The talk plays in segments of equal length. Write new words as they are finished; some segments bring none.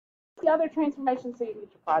other transformations so you can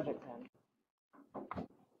get your project in.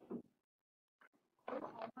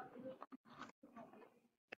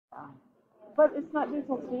 But it's not due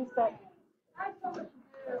till Tuesday.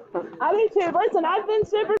 I do too. Listen, I've been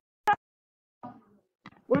super.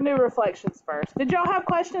 We'll do reflections first. Did y'all have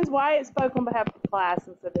questions? Wyatt spoke on behalf of the class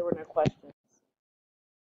and said there were no questions.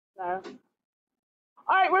 No?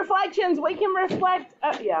 All right, reflections. We can reflect.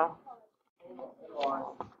 Yeah.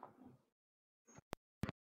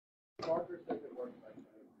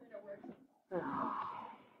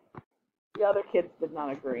 The other kids did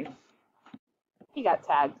not agree. He got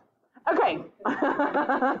tagged. Okay.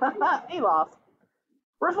 He lost.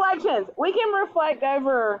 Reflections. We can reflect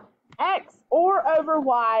over X or over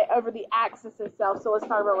Y over the axis itself. So let's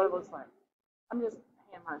talk about what it looks like. I'm just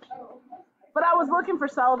hand munching. But I was looking for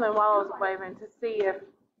Sullivan while I was waving to see if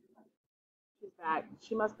she's back.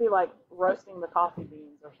 She must be like roasting the coffee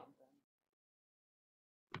beans or something.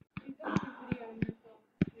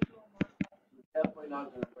 Definitely not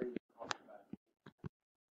going to bring the coffee back.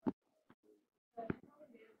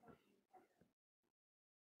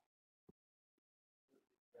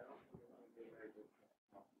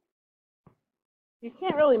 You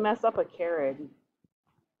can't really mess up a carrot.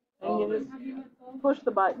 And you just push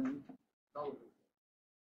the button.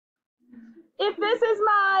 If this is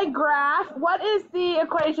my graph, what is the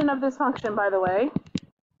equation of this function, by the way?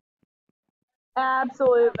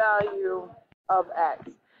 Absolute value of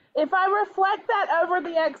x. If I reflect that over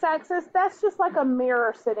the x-axis, that's just like a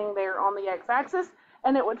mirror sitting there on the x-axis,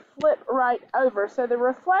 and it would flip right over. So the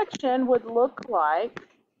reflection would look like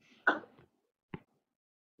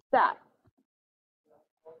that.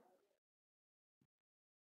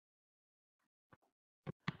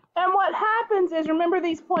 And what happens is, remember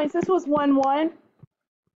these points, this was 1, 1.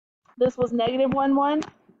 This was negative 1, 1.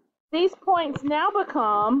 These points now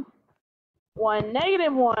become 1,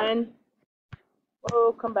 negative 1.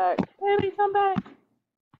 Oh, come back. Baby, come back.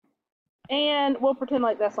 And we'll pretend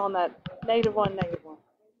like that's on that negative 1, negative 1.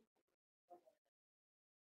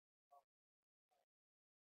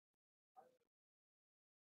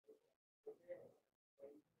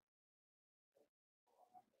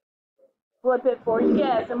 Flip it for you.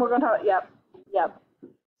 Yes, and we're going to talk, yep.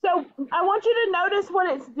 So I want you to notice what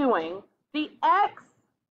it's doing. The x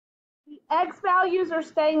values are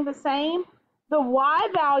staying the same. The y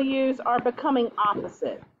values are becoming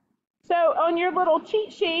opposite. So on your little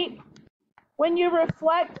cheat sheet, when you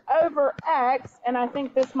reflect over x, and I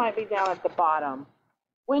think this might be down at the bottom,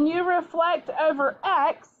 when you reflect over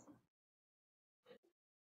x,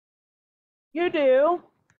 you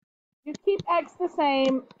keep x the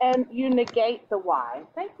same and you negate the y.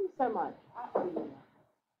 Thank you so much.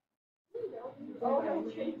 It's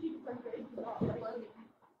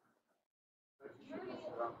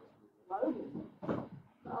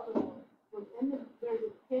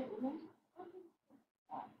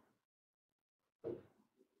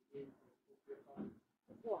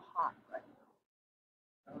a little hot right now.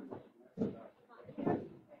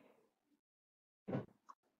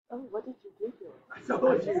 Oh, what did you do to it?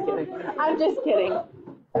 I'm just kidding.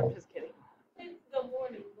 It's the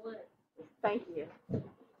morning bliss. Thank you.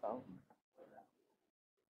 Oh.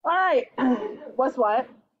 All right. What's what?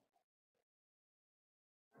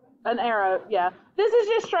 An arrow, yeah. This is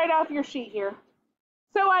just straight off your sheet here.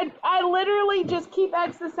 So I literally just keep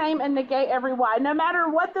x the same and negate every y. No matter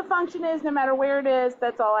what the function is, no matter where it is,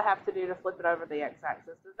 that's all I have to do to flip it over the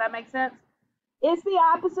x-axis. Does that make sense? It's the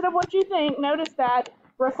opposite of what you think. Notice that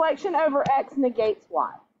reflection over x negates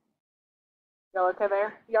y. Y'all okay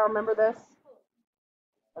there? Y'all remember this?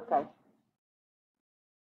 Okay.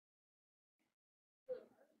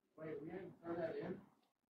 Wait, we didn't turn that in?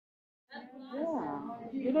 Yeah.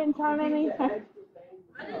 You didn't turn anything?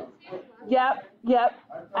 Yep,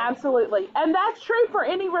 absolutely. And that's true for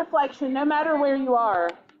any reflection, no matter where you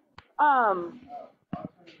are.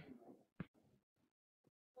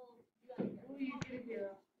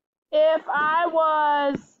 If I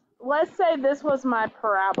was, let's say this was my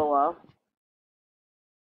parabola,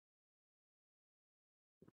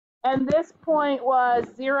 and this point was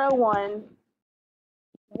 0, 1,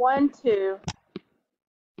 1, 2,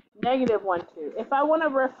 negative 1, 2. If I want to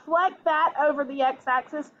reflect that over the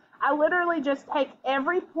x-axis, I literally just take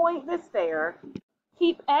every point that's there,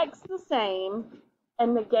 keep x the same,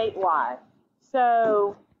 and negate y.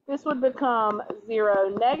 So this would become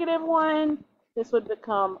 0, negative 1. This would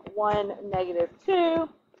become 1, negative 2.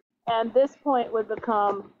 And this point would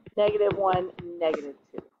become negative 1, negative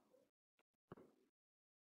 2.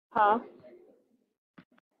 Huh?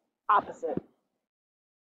 Opposite.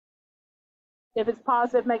 If it's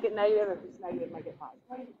positive, make it negative. If it's negative, make it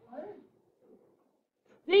positive.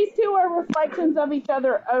 These two are reflections of each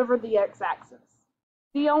other over the x-axis.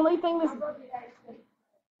 The only thing this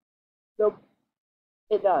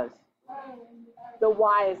it does. The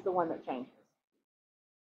y is the one that changes.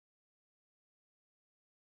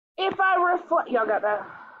 If I reflect, y'all got that?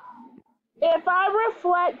 If I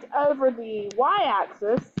reflect over the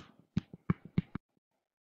y-axis,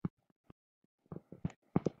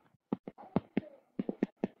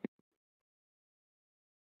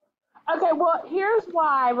 okay, well, here's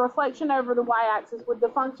why reflection over the y-axis with the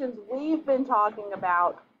functions we've been talking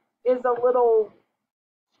about is a little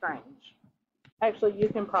strange. Actually, you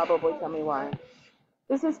can probably tell me why.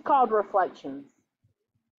 This is called reflections.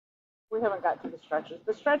 We haven't got to the stretches.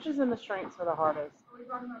 The stretches and the shrinks are the hardest.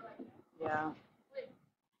 Yeah.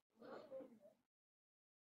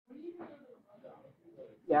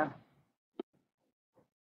 Yeah.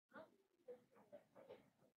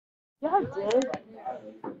 Yeah, I did.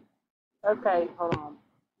 Okay, hold on.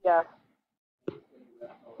 Yeah.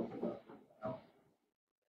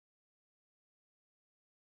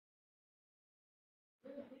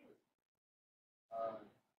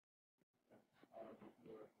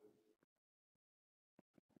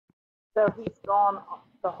 So he's gone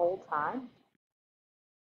the whole time?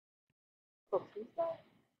 Till Tuesday?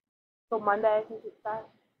 Till Monday, he gets back?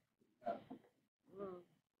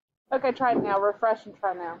 Okay, try it now. Refresh and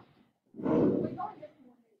try now.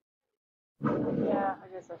 Yeah, I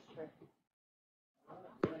guess that's true.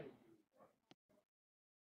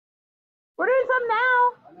 We're doing something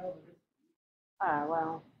now. Oh,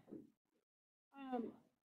 well.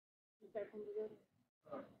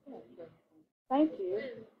 Thank you.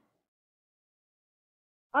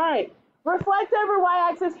 All right. Reflect over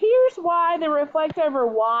y-axis. Here's why the reflect over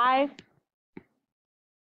y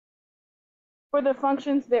for the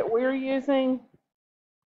functions that we're using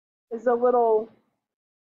is a little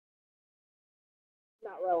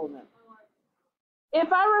not relevant.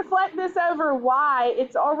 If I reflect this over y,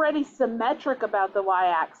 it's already symmetric about the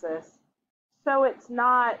y-axis, so it's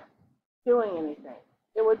not doing anything.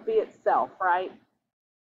 It would be itself, right?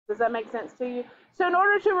 Does that make sense to you? So in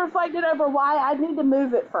order to reflect it over y, I'd need to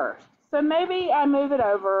move it first. So maybe I move it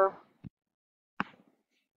over.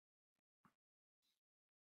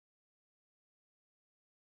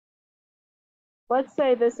 Let's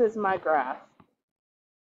say this is my graph.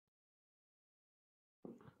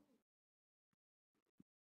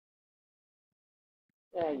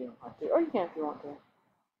 Yeah, you don't have to. Or you can if you want to.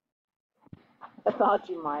 I thought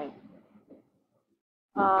you might.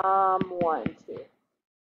 1, 2.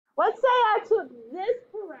 Let's say I took this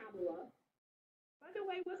parabola. By the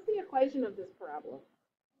way, what's the equation of this parabola?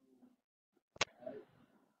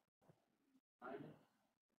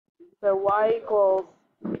 So y equals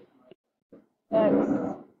x.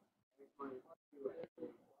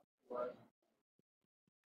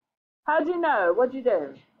 How'd you know? What'd you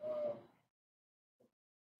do?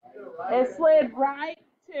 It slid right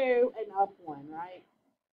 2 and up 1, right?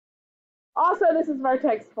 Also, this is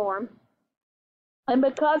vertex form. And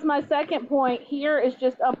because my second point here is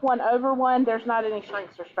just up 1 over 1, there's not any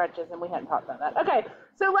shrinks or stretches, and we hadn't talked about that. Okay,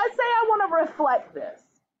 so let's say I want to reflect this.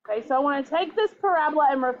 Okay, so I want to take this parabola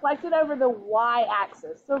and reflect it over the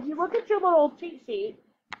y-axis. So if you look at your little cheat sheet,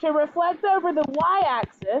 to reflect over the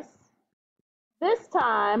y-axis, this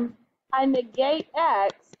time I negate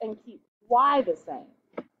x and keep y the same.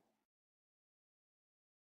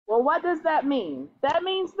 Well, what does that mean? That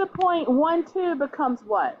means the point 1, 2 becomes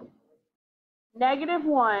what? Negative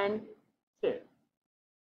 1, 2.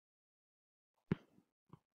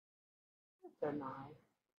 They're nice.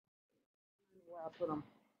 Where I put them.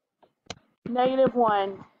 Negative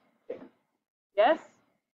 1, 2. Yes?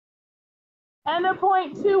 And the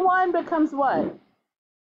point 2, 1 becomes what?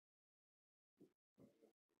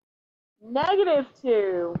 Negative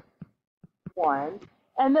 2, 1.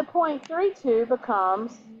 And the point 3, 2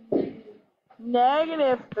 becomes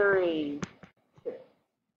negative 3, 2.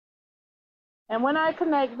 And when I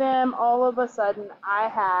connect them, all of a sudden, I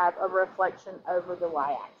have a reflection over the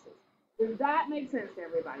y-axis. Does that make sense to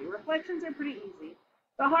everybody? Reflections are pretty easy.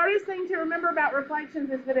 The hardest thing to remember about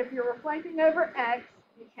reflections is that if you're reflecting over x,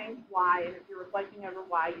 you change y, and if you're reflecting over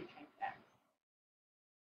y, you change x.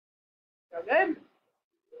 So good?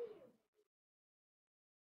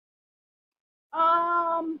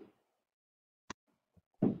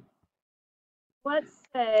 Let's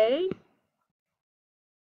say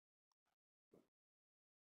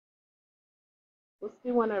let's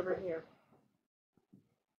do one over here.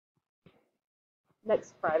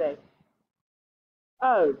 Next Friday.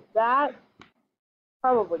 Oh, that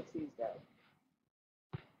probably Tuesday.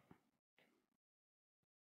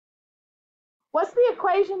 What's the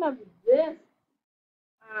equation of this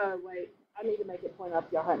Wait. I need to make it point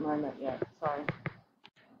up. Y'all haven't learned that yet. Sorry.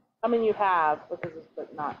 I mean, you have, because it's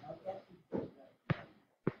but not.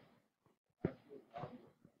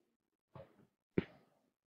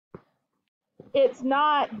 It's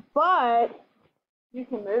not, but you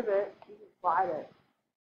can move it. You can slide it.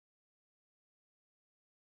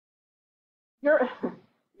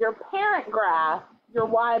 Your parent graph, your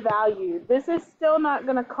y value, this is still not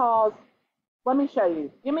going to cause, let me show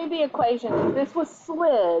you. Give me the equation. If this was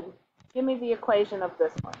slid, give me the equation of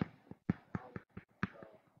this one.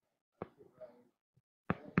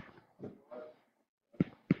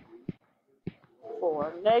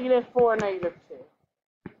 4, -4, -2.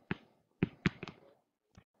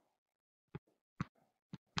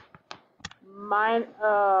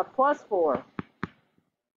 +4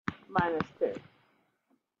 -2.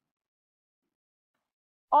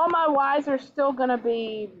 All my y's are still going to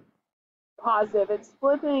be positive. It's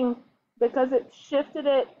flipping because it shifted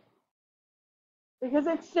it. Because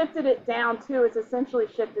it shifted it down too. It's essentially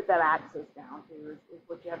shifted that axis down too. Is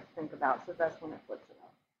what you have to think about. So that's when it flips it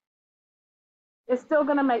up. It's still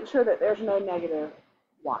going to make sure that there's no negative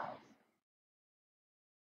y's.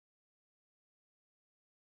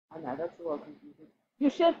 I know that's a little confusing. You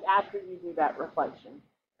shift after you do that reflection.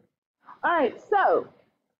 All right, so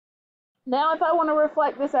now if I want to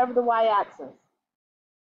reflect this over the y-axis,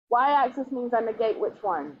 y-axis means I negate which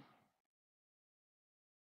one?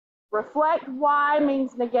 Reflect y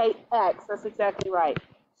means negate x. That's exactly right.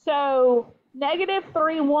 So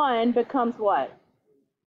 -3, 1 becomes what?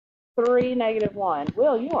 3, -1.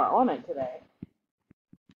 Will, you are on it today.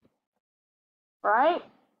 Right?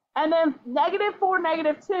 And then -4,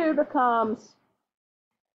 -2 becomes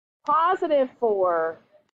 +4,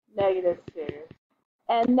 -2.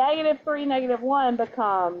 And -3, -1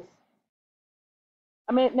 becomes,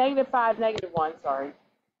 I mean, -5, -1, sorry.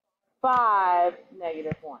 5,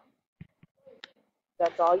 -1.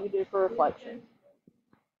 That's all you do for reflection.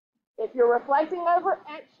 If you're reflecting over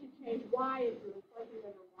x, you change y. If you're reflecting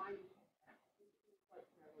over y, you change x.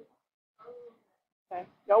 Okay,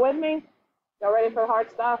 go with me? Y'all ready for the hard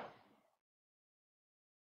stuff?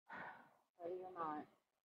 Ready or not?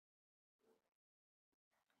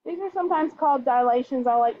 These are sometimes called dilations.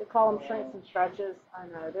 I like to call them shrinks and stretches. I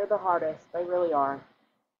know, they're the hardest. They really are.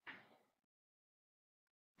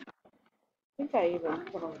 I think I even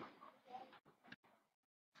put them.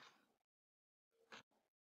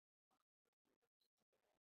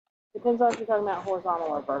 Depends on if you're talking about horizontal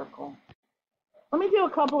or vertical. Let me do a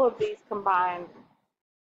couple of these combined.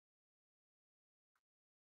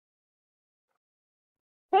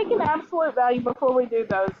 Take an absolute value before we do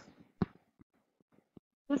those.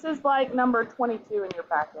 This is like number 22 in your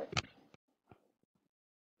packet.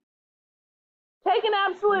 Take an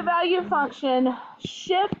absolute value function,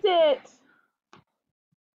 shift it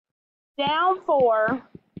down 4,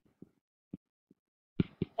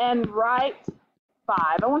 and right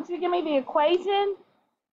 5. I want you to give me the equation,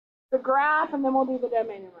 the graph, and then we'll do the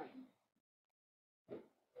domain and range.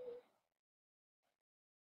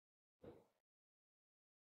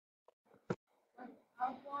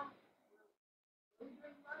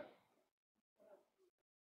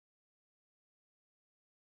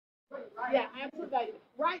 Yeah, absolute value.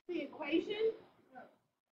 Write the equation.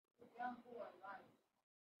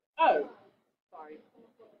 Oh, sorry.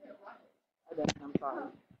 I'm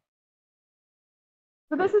sorry.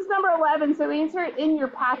 So this is number 11. So answer it in your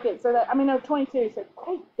packet. So that, I mean, no, 22. So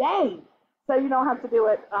great day. So you don't have to do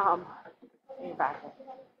it in your packet.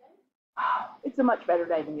 It's a much better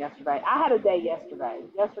day than yesterday. I had a day yesterday.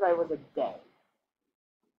 Yesterday was a day.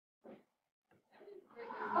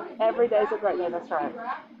 Every day is a great day. That's right.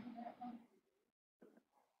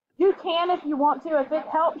 You can if you want to. If it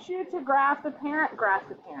helps you to graph the parent, graph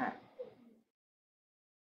the parent.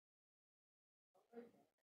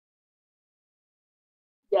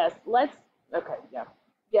 Yes, let's, okay, yeah.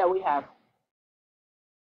 Yeah, we have.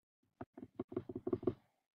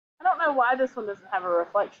 I don't know why this one doesn't have a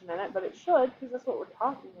reflection in it, but it should, because that's what we're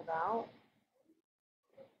talking about.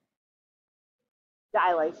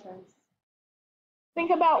 Dilations.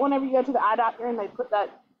 Think about whenever you go to the eye doctor and they put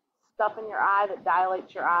that stuff in your eye that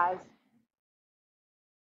dilates your eyes.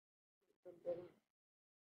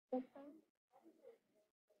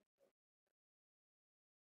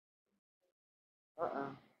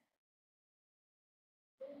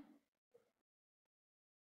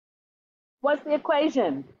 What's the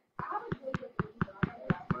equation?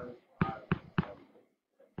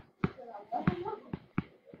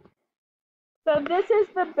 So this is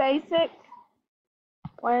the basic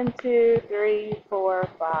 1, 2, 3, 4,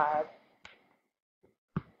 5.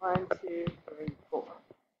 1, 2, 3, 4.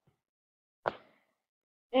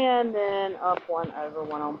 and then up 1 over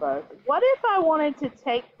 1 on both. What if I wanted to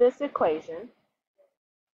take this equation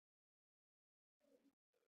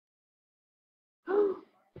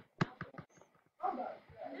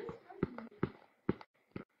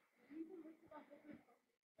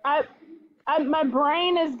my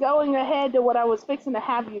brain is going ahead to what I was fixing to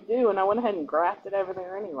have you do, and I went ahead and graphed it over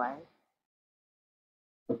there anyway.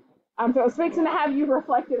 I was fixing to have you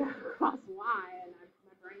reflect it across Y, and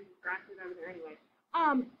my brain just graphed it over there anyway.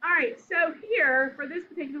 All right, so here, for this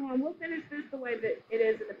particular one, we'll finish this the way that it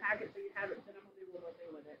is in the packet so you have it, then I'm going to do one more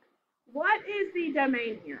thing with it. What is the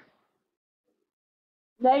domain here?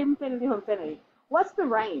 Negative infinity to infinity. What's the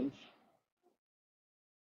range?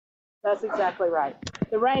 That's exactly right.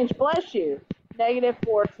 The range, bless you,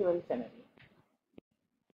 -4 to infinity.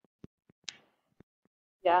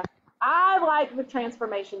 Yeah, I like the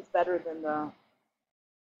transformations better than the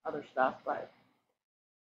other stuff, but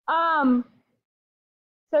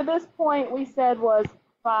so this point we said was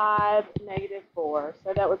 5, -4,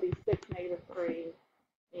 so that would be 6, -3,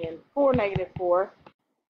 and 4, -4.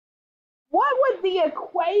 What would the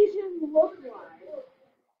equation look like?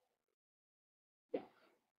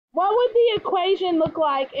 What would the equation look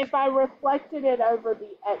like if I reflected it over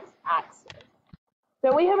the x-axis?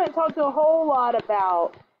 So we haven't talked a whole lot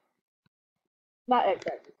about, not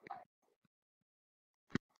x-axis.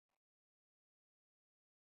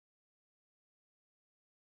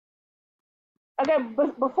 Okay,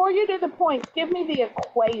 but before you do the points, give me the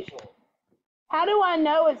equation. How do I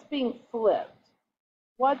know it's being flipped?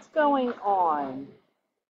 What's going on?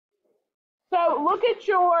 So look at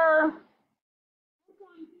your, look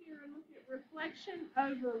on here and look at reflection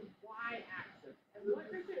over y-axis. And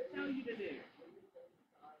what does it tell you to do?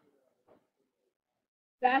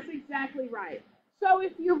 That's exactly right. So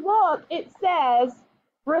if you look, it says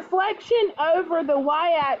reflection over the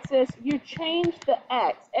y-axis, you change the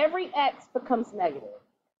x. Every x becomes negative.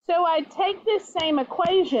 So I take this same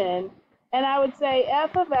equation and I would say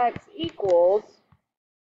f of x equals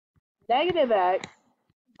 -x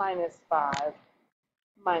minus 5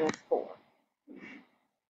 minus 4.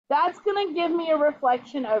 That's going to give me a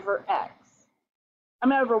reflection over x. I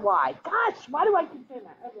mean over y. Gosh, why do I keep saying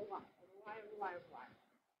that? Over y, over y, over y, over y.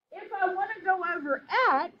 If I want to go over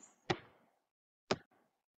x,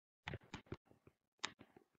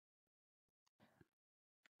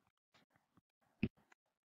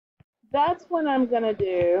 that's what I'm going to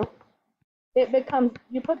do. It becomes,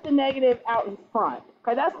 you put the negative out in front.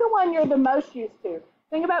 Okay, that's the one you're the most used to.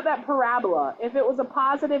 Think about that parabola. If it was a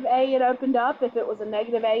positive A, it opened up. If it was a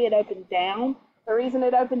negative A, it opened down. The reason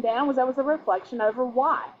it opened down was that was a reflection over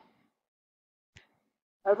y,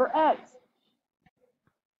 over x.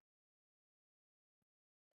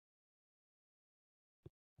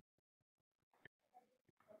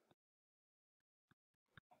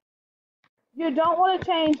 You don't want to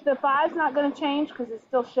change, the 5's not going to change because it's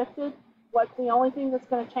still shifted. What's the only thing that's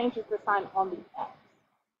going to change is the sign on the x.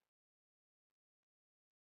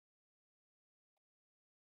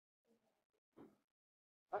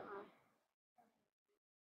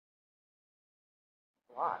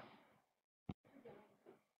 Why?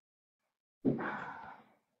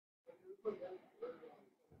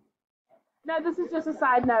 No, this is just a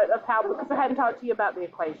side note of how, because I hadn't talked to you about the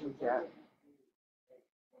equations yet.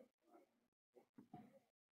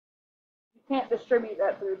 You can't distribute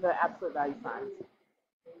that through the absolute value signs.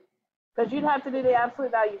 Because you'd have to do the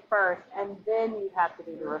absolute value first, and then you'd have to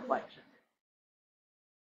do the reflection.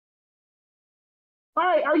 All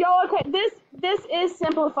right, are y'all okay? This is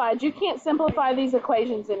simplified. You can't simplify these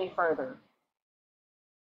equations any further.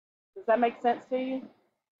 Does that make sense to you?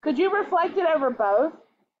 Could you reflect it over both?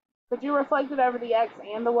 Could you reflect it over the x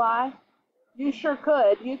and the y? You sure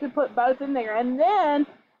could. You could put both in there, and then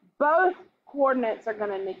both coordinates are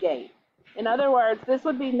going to negate. In other words, this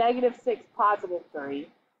would be -6, +3.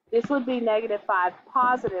 This would be -5,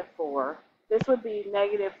 +4. This would be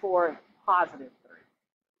 -4, +3.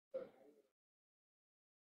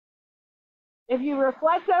 If you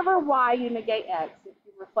reflect over y, you negate x. If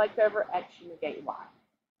you reflect over x, you negate y.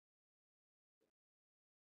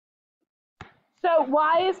 So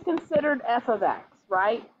y is considered f of x,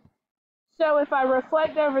 right? So if I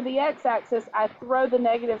reflect over the x-axis, I throw the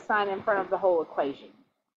negative sign in front of the whole equation.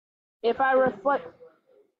 If I reflect,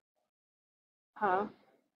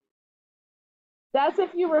 that's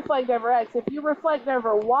if you reflect over x. If you reflect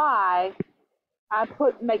over y, I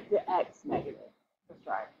make the x negative. That's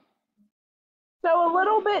right. So a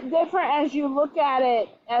little bit different as you look at it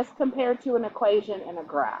as compared to an equation in a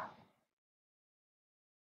graph.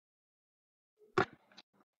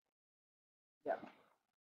 Yep.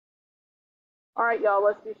 All right, y'all,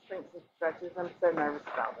 let's do strengths and stretches. I'm so nervous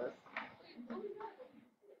about this.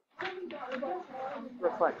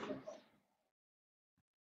 Reflections.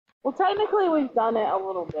 Well, technically, we've done it a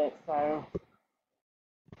little bit, so.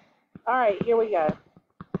 All right, here we go.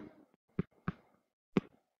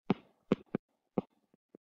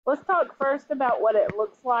 Let's talk first about what it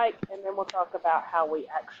looks like, and then we'll talk about how we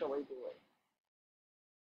actually do it.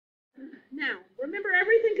 Now, remember,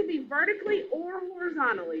 everything can be vertically or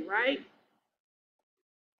horizontally, right?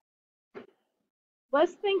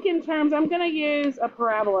 Let's think in terms, I'm going to use a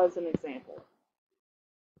parabola as an example.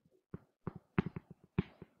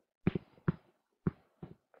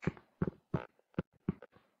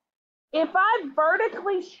 If I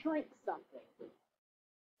vertically shrink something,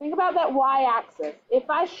 think about that y-axis. If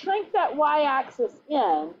I shrink that y-axis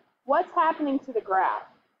in, what's happening to the graph?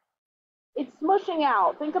 It's smushing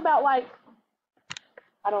out. Think about like,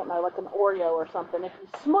 I don't know, like an Oreo or something. If you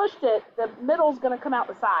smushed it, the middle's going to come out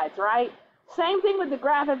the sides, right? Same thing with the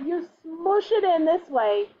graph. If you smush it in this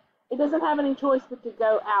way, it doesn't have any choice but to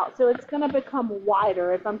go out. So it's going to become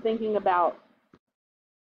wider if I'm thinking about.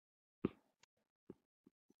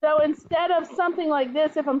 So instead of something like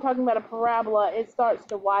this, if I'm talking about a parabola, it starts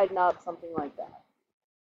to widen up, something like that.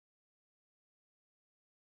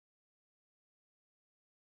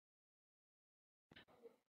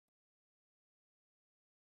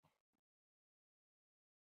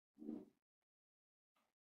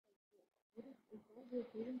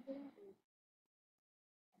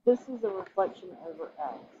 This is a reflection over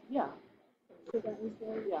X. Yeah.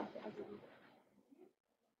 Yeah.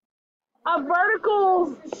 A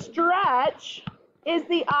vertical stretch is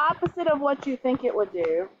the opposite of what you think it would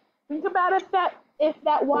do. Think about if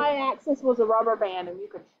that y-axis was a rubber band and you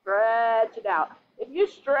could stretch it out. If you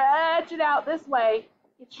stretch it out this way,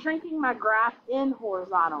 it's shrinking my graph in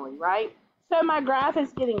horizontally, right? So my graph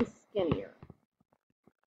is getting skinnier.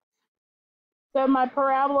 So my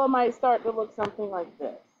parabola might start to look something like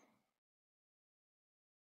this.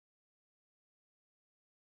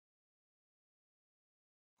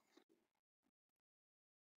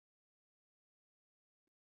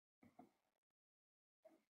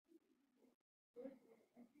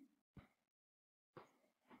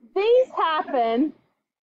 These happen.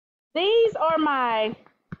 These are my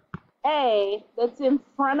A that's in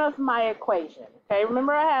front of my equation. Okay,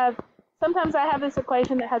 remember sometimes I have this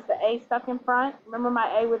equation that has the A stuck in front. Remember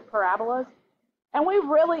my A with parabolas? And we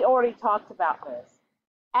really already talked about this.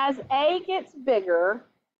 As A gets bigger,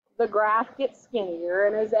 the graph gets skinnier,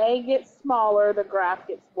 and as A gets smaller, the graph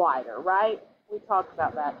gets wider, right? We talked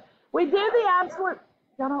about that. We did the absolute,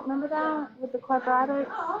 y'all don't remember that with the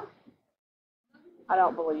quadratics? I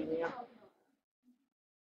don't believe you.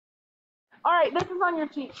 All right, this is on your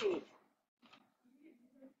cheat sheet.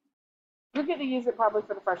 You'll get to use it probably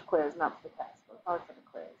for the first quiz, not for the test, but probably for the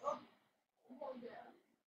quiz.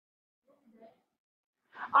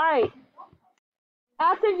 All right.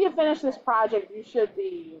 After you finish this project, you should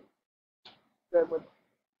be good with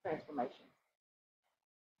transformation.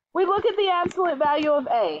 We look at the absolute value of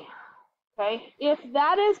A. Okay, if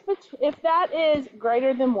that is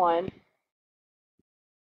greater than 1,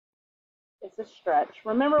 it's a stretch.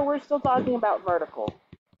 Remember, we're still talking about vertical.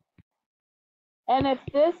 And if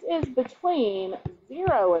this is between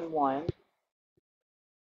 0 and 1,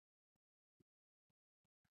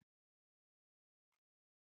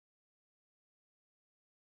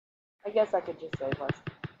 I guess I could just say less,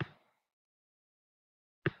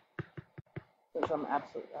 since I'm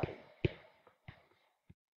absolute value.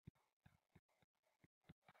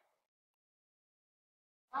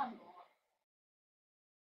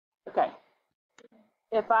 Okay.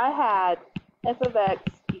 If I had f of x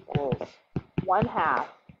equals 1/2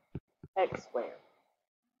 x squared,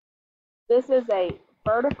 this is a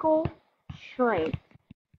vertical shrink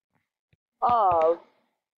of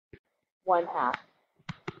 1/2.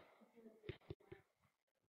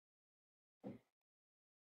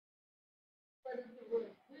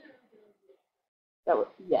 That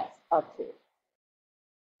would, yes, up to.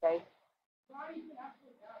 Okay?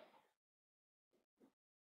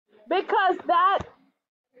 Because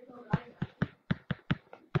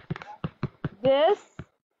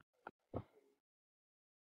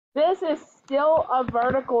this is still a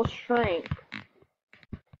vertical shrink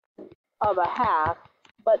of 1/2,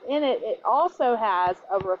 but in it, it also has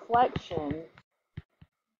a reflection .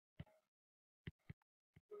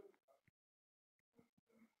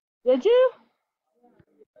 Did you?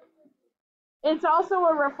 It's also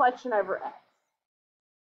a reflection over x.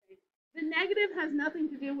 The negative has nothing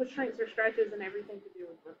to do with shrinks or stretches and everything to do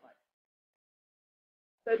with reflection.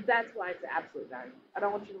 So that's why it's the absolute value. I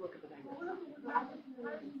don't want you to look at the negative.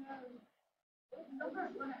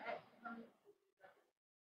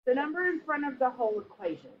 The number in front of the whole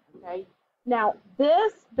equation, okay? Now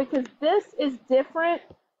this, because this is different,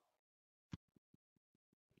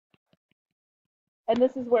 and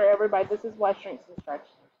this is where everybody, this is why strengths and stretches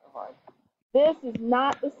are so hard. This is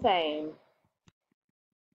not the same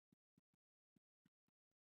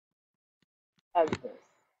as this.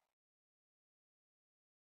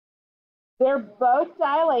 They're both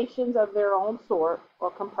dilations of their own sort, or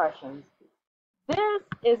compressions. This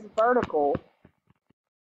is vertical.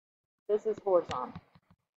 This is horizontal.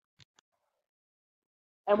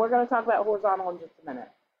 And we're going to talk about horizontal in just a minute.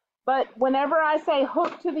 But whenever I say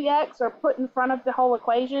hook to the x or put in front of the whole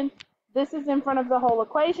equation, this is in front of the whole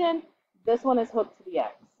equation. This one is hooked to the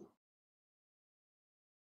x.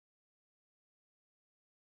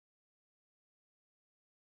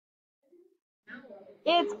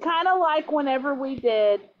 It's kind of like whenever we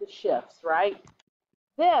did the shifts, right?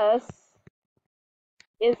 This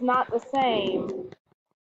is not the same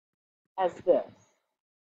as this.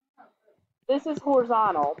 This is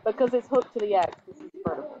horizontal because it's hooked to the x. This is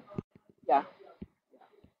vertical. Yeah.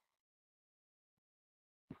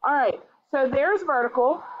 All right, so there's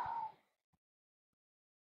vertical,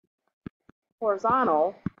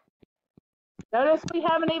 horizontal. Notice we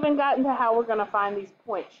haven't even gotten to how we're going to find these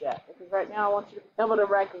points yet, because right now I want you to be able to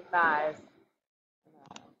recognize.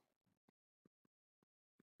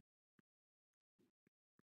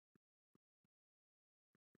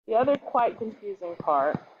 The other quite confusing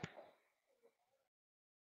part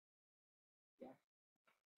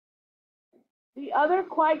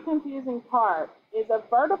is a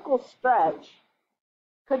vertical stretch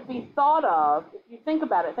could be thought of, if you think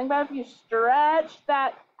about it, if you stretch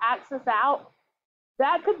that axis out,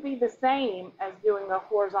 that could be the same as doing a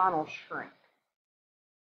horizontal shrink,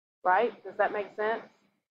 right? Does that make sense?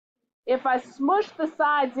 If I smush the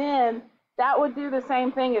sides in, that would do the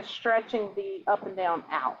same thing as stretching the up and down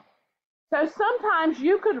out. So sometimes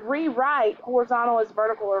you could rewrite horizontal as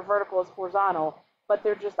vertical or vertical as horizontal, but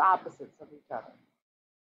they're just opposites of each other.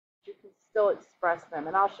 You can still express them,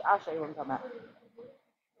 and I'll show you what I'm talking about.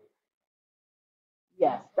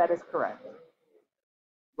 Yes, that is correct.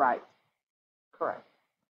 Right. Correct.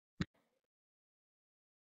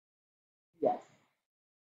 Yes.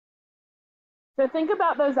 So think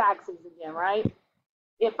about those axes again, right?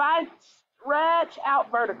 If I stretch out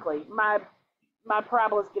vertically, my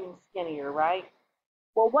parabola is getting skinnier, right?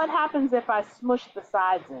 Well, what happens if I smush the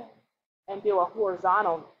sides in and do a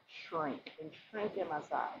horizontal shrink and shrink in my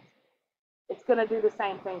sides? It's going to do the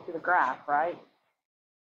same thing to the graph, right?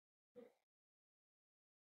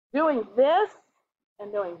 Doing this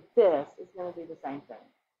and doing this is going to do the same thing.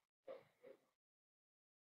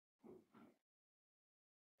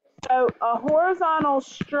 So a horizontal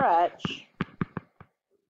stretch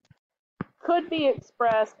could be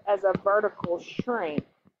expressed as a vertical shrink,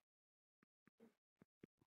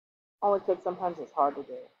 only because sometimes it's hard to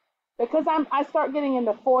do. Because I start getting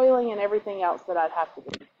into foiling and everything else that I'd have to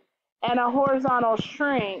do. And a horizontal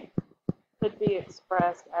shrink could be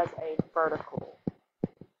expressed as a vertical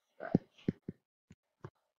stretch.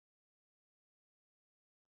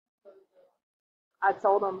 I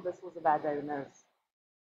told them this was a bad day to miss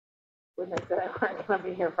when they said I weren't going to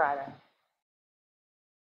be here Friday.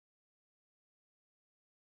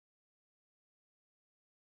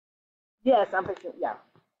 Yes, I'm fixing, yeah.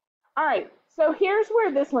 All right, so here's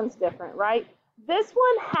where this one's different, right? This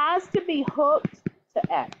one has to be hooked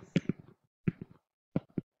to x.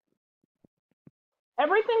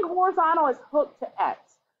 Everything horizontal is hooked to x.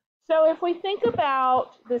 So if we think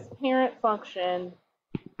about this parent function,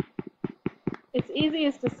 it's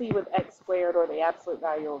easiest to see with x squared, or the absolute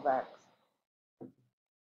value of x.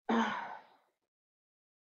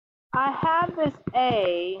 I have this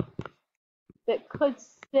a that could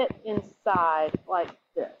sit inside like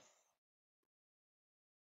this.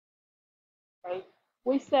 Okay?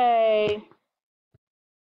 We say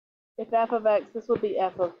if f of x, this would be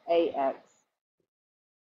f of ax.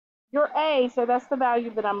 Your a, so that's the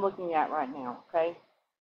value that I'm looking at right now, okay?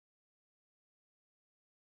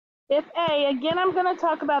 If a, again, I'm going to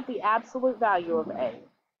talk about the absolute value of a.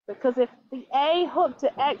 Because if the a hooked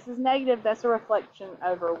to x is negative, that's a reflection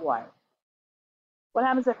over what? What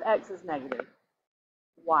happens if x is negative?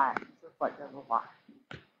 Y. It's reflected over y.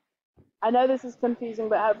 I know this is confusing,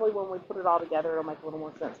 but hopefully when we put it all together, it'll make a little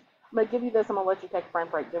more sense. I'm going to give you this. I'm going to let you take a frame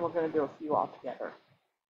break. Then we're going to do a few all together.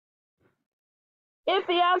 If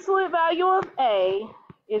the absolute value of a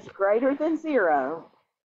is greater than 0,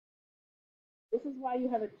 this is why you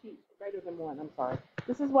have a cheat, greater than 1, I'm sorry.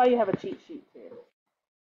 This is why you have a cheat sheet too.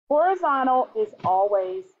 Horizontal is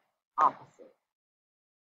always opposite.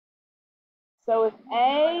 So if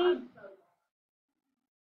A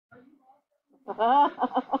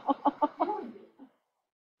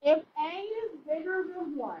if A is bigger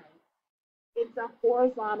than 1, it's a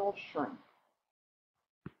horizontal shrink.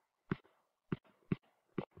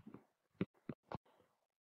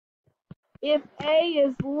 If A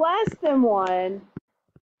is less than 1,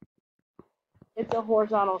 it's a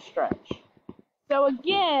horizontal stretch. So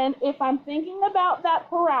again, if I'm thinking about that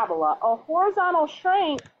parabola, a horizontal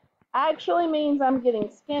shrink actually means I'm getting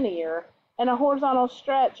skinnier, and a horizontal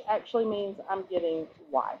stretch actually means I'm getting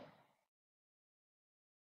wider.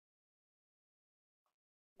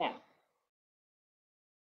 Now,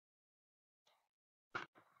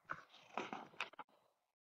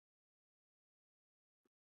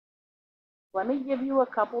 let me give you a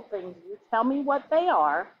couple things. You tell me what they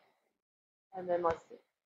are, and then let's see.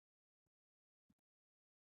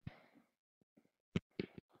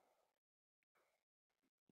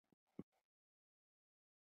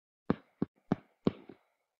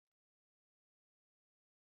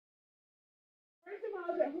 First of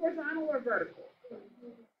all, is it horizontal or vertical?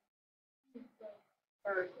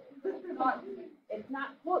 Vertical. It's not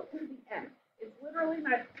hooked to the X. It's literally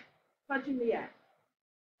not touching the X.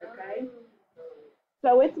 Okay?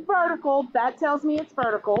 So it's vertical. That tells me it's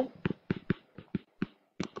vertical.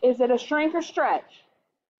 Is it a shrink or stretch?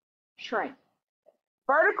 Shrink.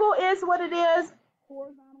 Vertical is what it is.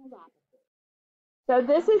 Horizontal is opposite. So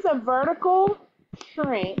this is a vertical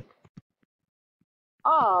shrink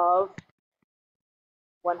of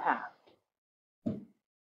 1/2.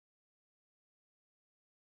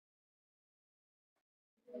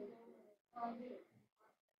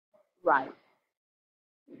 Right.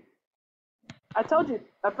 I told you,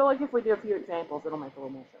 I feel like if we do a few examples, it'll make a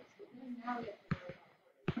little more sense.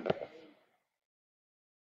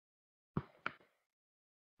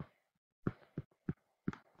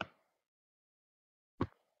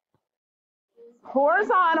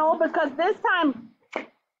 Horizontal, because this time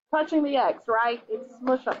touching the X, right? It's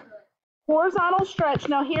smush up. Horizontal stretch.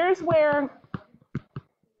 Now here's where,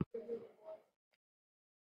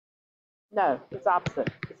 no, it's opposite.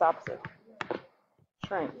 It's opposite.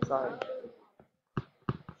 Shrink, sorry.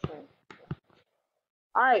 Shrink.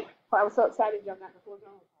 All right, I was so excited y'all got the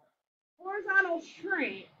horizontal part. Horizontal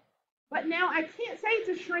shrink, but now I can't say it's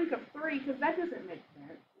a shrink of 3 because that doesn't make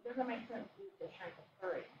sense. It doesn't make sense to use a shrink of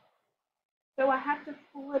 3. So I have to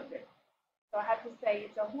flip it. So I have to say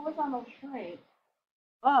it's a horizontal shrink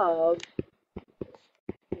of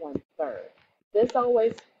 1/3. This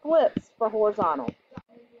always flips for horizontal.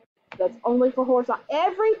 That's only for horizontal.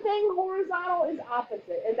 Everything horizontal is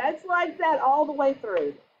opposite, and that's like that all the way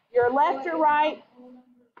through. Your left or right,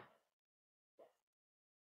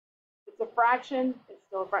 it's a fraction, it's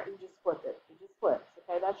still a fraction, you just flip it. It just flips,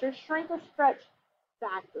 okay? That's your shrink or stretch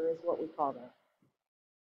factor is what we call that.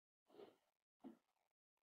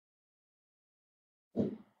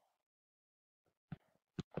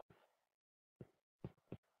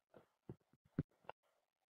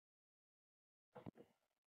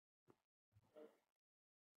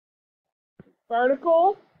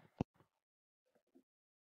 Vertical.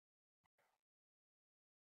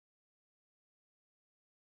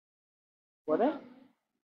 With it.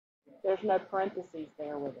 There's no parentheses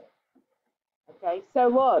there with it. Okay, so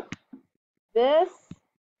look, this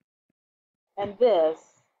and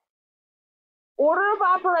this. Order of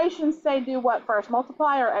operations say do what first?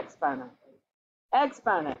 Multiply or exponent?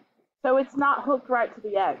 Exponent. So it's not hooked right to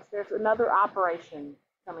the X. There's another operation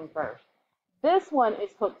coming first. This one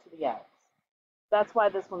is hooked to the X. That's why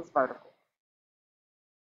this one's vertical.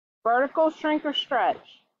 Vertical, shrink, or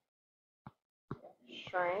stretch?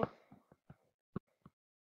 Shrink.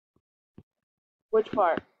 Which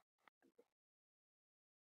part?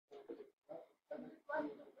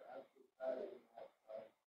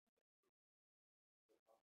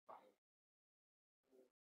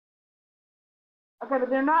 Okay, but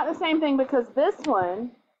they're not the same thing because this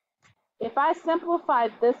one, if I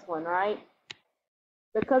simplified this one, right,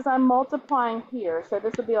 because I'm multiplying here, so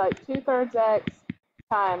this would be like 2/3 X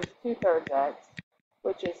times 2/3 X,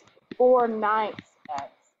 which is 4/9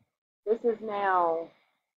 X. This is now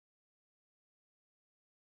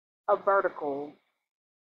a vertical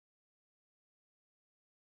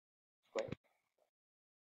square,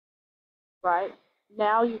 right?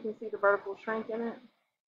 Now you can see the vertical shrink in it.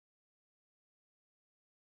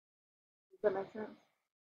 Does that make sense?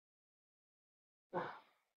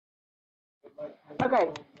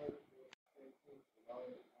 Okay.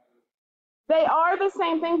 They are the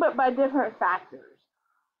same thing, but by different factors.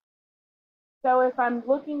 So if I'm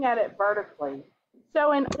looking at it vertically,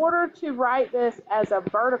 so in order to write this as a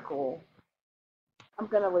vertical, I'm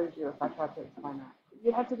going to lose you if I try to explain that.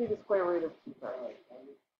 You have to do the square root of 2 first.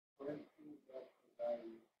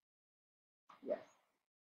 Yes.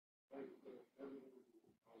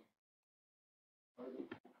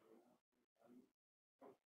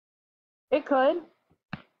 It could.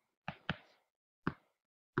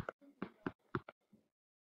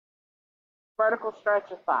 Vertical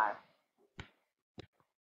stretch of 5.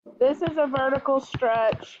 This is a vertical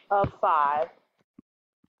stretch of 5.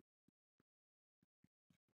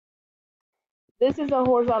 This is a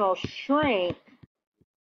horizontal shrink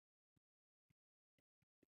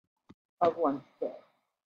of 1/5.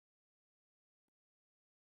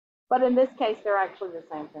 But in this case, they're actually the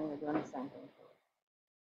same thing. They're doing the same thing.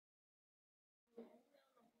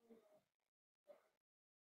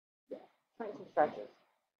 Yeah, shrinks and stretches.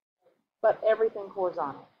 But everything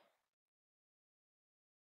horizontal.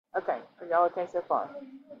 Okay, are y'all okay so far?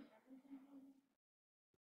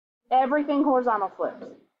 Everything horizontal flips.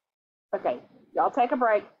 Okay, y'all take a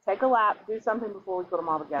break, take a lap, do something before we put them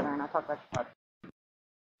all together, and I'll talk about your project.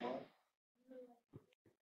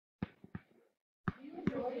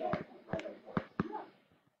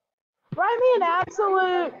 Write me an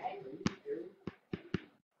absolute.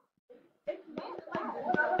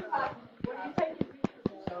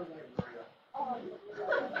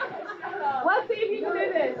 Let's see if you can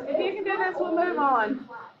do this. If you can do this, we'll move on.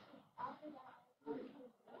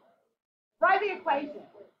 Write the equation.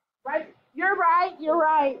 Right? You're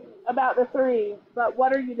right about the 3, but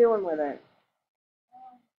what are you doing with it?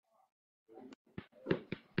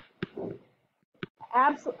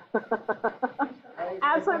 Absolute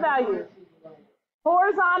value.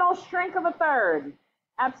 Horizontal shrink of 1/3.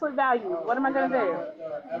 Absolute value. What am I going to do?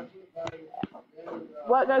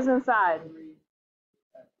 What goes inside?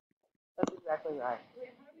 That's exactly right.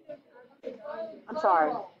 I'm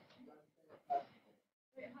sorry.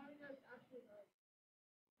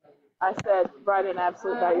 I said write an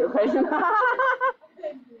absolute value equation.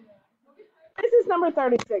 This is number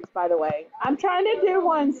 36, by the way. I'm trying to do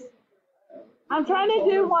ones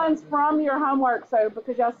from your homework, so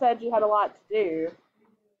because y'all said you had a lot to do.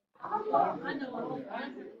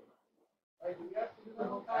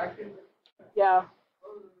 Yeah.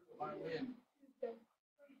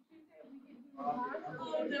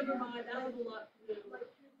 Oh, never mind. That was a lot to do.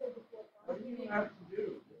 What do you have to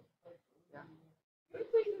do?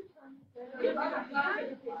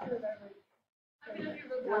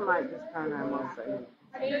 We might just turn them on.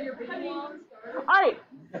 All right.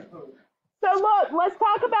 So look, let's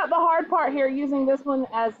talk about the hard part here using this one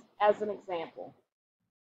as an example.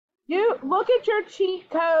 You look at your cheat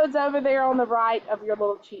codes over there on the right of your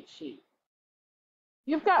little cheat sheet.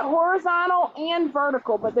 You've got horizontal and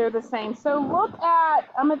vertical, but they're the same. So look at,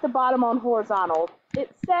 I'm at the bottom on horizontal. It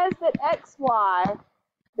says that xy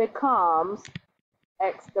becomes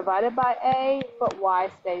x divided by a, but y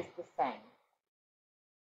stays the same.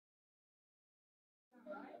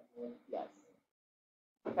 Yes.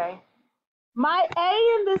 Okay. My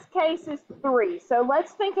a in this case is 3. So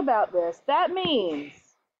let's think about this. That means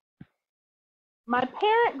my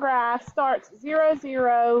parent graph starts 0,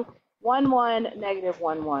 0, 1, 1, negative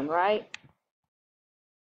 1, 1, right?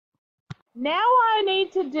 Now I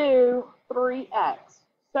need to do 3x.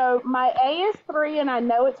 So my a is 3, and I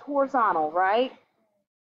know it's horizontal, right?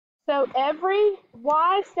 So every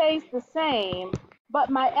y stays the same, but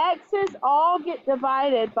my x's all get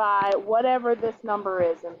divided by whatever this number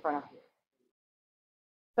is in front of you.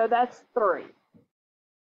 So that's 3.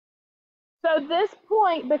 So this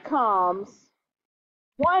point becomes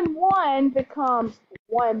 1, 1 becomes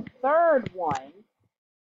 1/3 1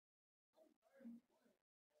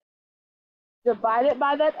 divided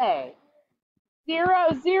by that a.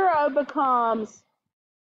 0, 0 becomes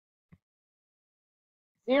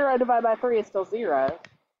 0 divided by 3 is still 0.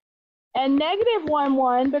 And negative 1,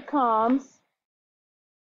 1 becomes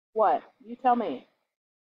what? You tell me.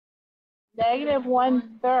 Negative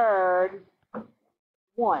 1/3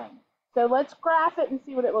 1. So let's graph it and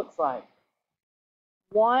see what it looks like.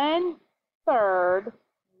 1/3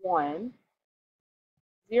 1,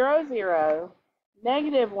 0, 0,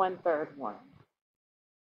 negative 1/3 1.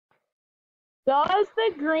 Does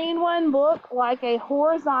the green one look like a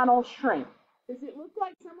horizontal shrink? Does it look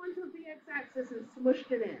like someone took the x-axis and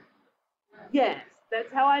smushed it in? Yes,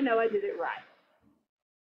 that's how I know I did it right.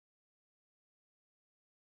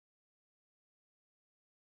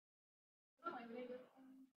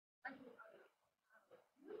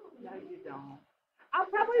 No, you don't. I'll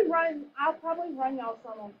probably run y'all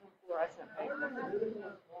some on some fluorescent paper. No, I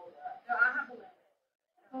have a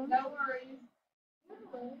no worries.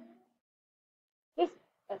 Just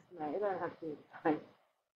estimate. It doesn't have to be the same.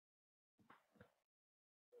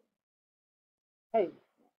 Hey,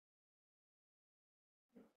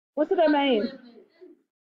 what's the domain?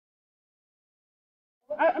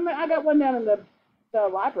 I mean, I got one down in the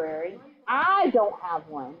library. I don't have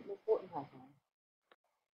one. Miss Horton has one.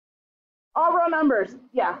 All real numbers.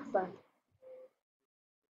 Yeah, sorry.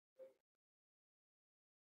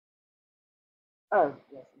 Oh,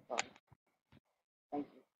 yes, I'm sorry. Thank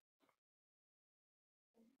you.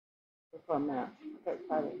 Just for a minute. Okay,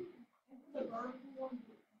 excited.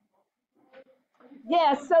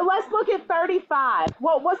 Yes, so let's look at 35.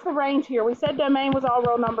 What's the range here? We said domain was all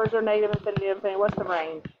real numbers or negative infinity infinity. What's the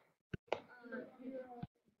range?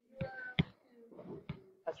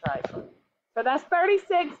 That's right. So that's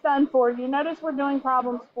 36 done for you. Notice we're doing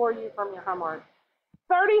problems for you from your homework.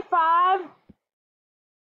 35.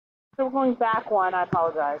 So we're going back one. I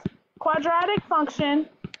apologize. Quadratic function,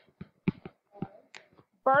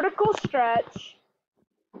 vertical stretch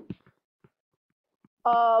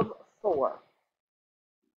of 4.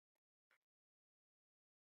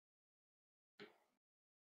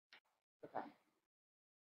 Okay.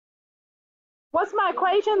 What's my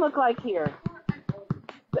equation look like here?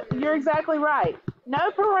 You're exactly right. No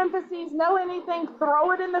parentheses, no anything.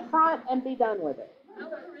 Throw it in the front and be done with it.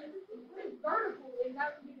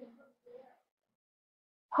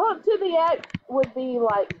 Hook to the X would be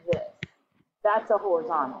like this. That's a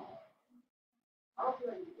horizontal.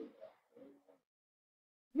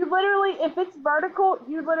 You literally, if it's vertical,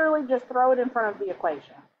 you literally just throw it in front of the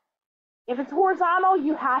equation. If it's horizontal,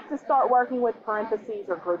 you have to start working with parentheses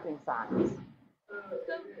or grouping signs.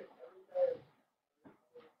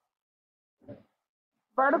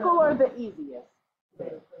 Vertical are the easiest.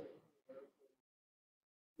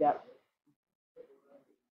 Yep.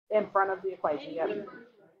 In front of the equation, yep.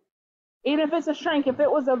 Even if it's a shrink, if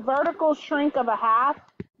it was a vertical shrink of a half,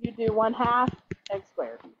 you do 1/2 x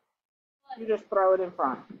squared. You just throw it in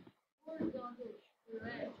front.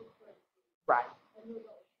 Right.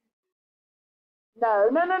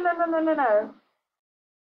 No.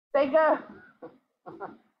 They go.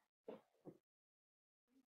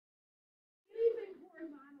 Anything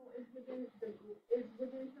horizontal is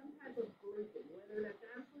within some type of grouping, whether that's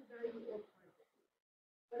absolute value or parentheses.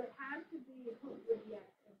 But it has to be hooked with the X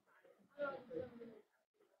inside.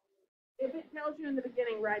 If it tells you in the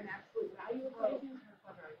beginning, write an absolute value equation.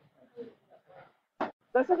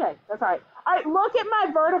 That's okay. That's all right. All right, look at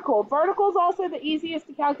my vertical. Vertical is also the easiest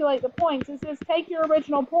to calculate the points. It says take your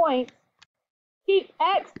original points, keep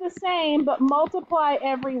X the same, but multiply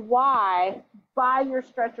every Y by your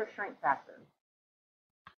stretch or shrink factor.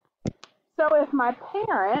 So if my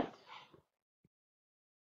parent,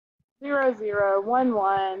 0, 0, 1,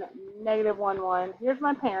 1, negative 1, 1, here's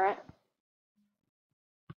my parent.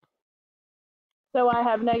 So I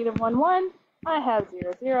have negative 1, 1, I have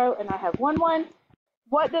 0, 0, and I have 1, 1.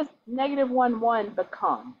 What does negative 1, 1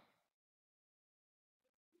 become?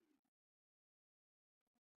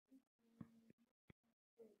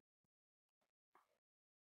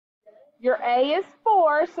 Your A is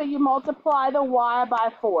 4, so you multiply the Y by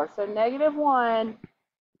 4. So negative 1,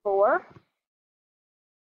 4.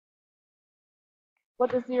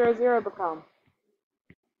 What does 0, 0 become?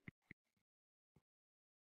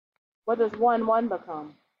 What does 1, 1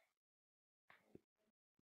 become?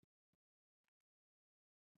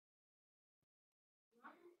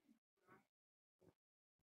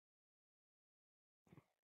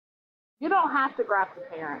 You don't have to graph the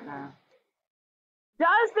parent now.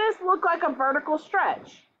 Does this look like a vertical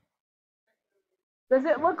stretch? Does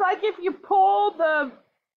it look like if you pull the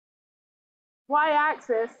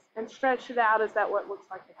y-axis and stretch it out, is that what it looks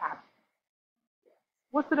like it happens?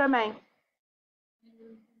 What's the domain?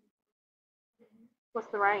 What's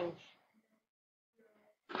the range?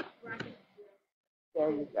 There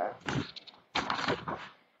you go.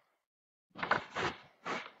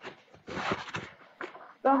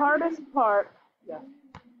 The hardest part, yeah.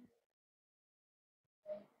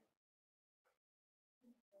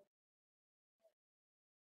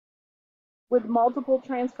 With multiple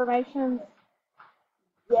transformations,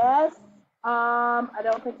 yes. I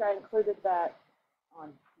don't think I included that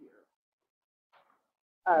on here.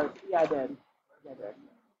 Oh, yeah, I did. Yeah, I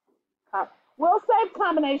did. We'll save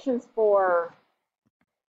combinations for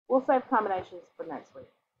next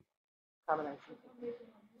week. Combinations.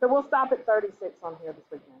 So we'll stop at 36 on here this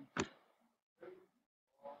weekend.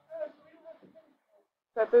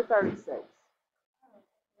 So through 36.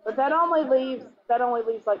 But that only leaves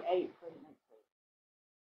like 8 for next week.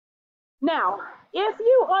 Now, if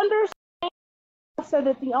you understand so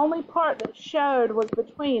that the only part that showed was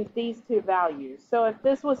between these two values. So if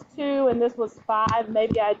this was 2 and this was 5,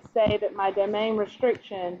 maybe I'd say that my domain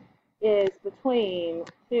restriction is between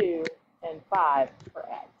 2 and 5 for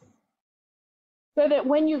x. So that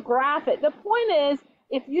when you graph it, the point is,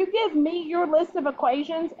 if you give me your list of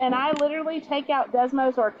equations and I literally take out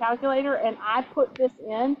Desmos or a calculator and I put this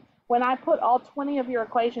in, when I put all 20 of your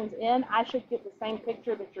equations in, I should get the same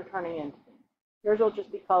picture that you're turning into. Yours will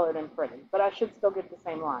just be colored and pretty, but I should still get the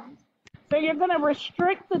same lines. So you're going to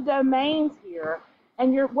restrict the domains here,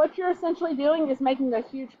 and what you're essentially doing is making a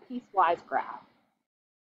huge piecewise graph.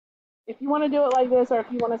 If you want to do it like this, or if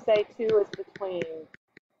you want to say 2 is between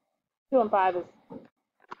 2 and 5 is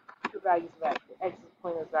the values of x is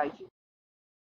between those values, you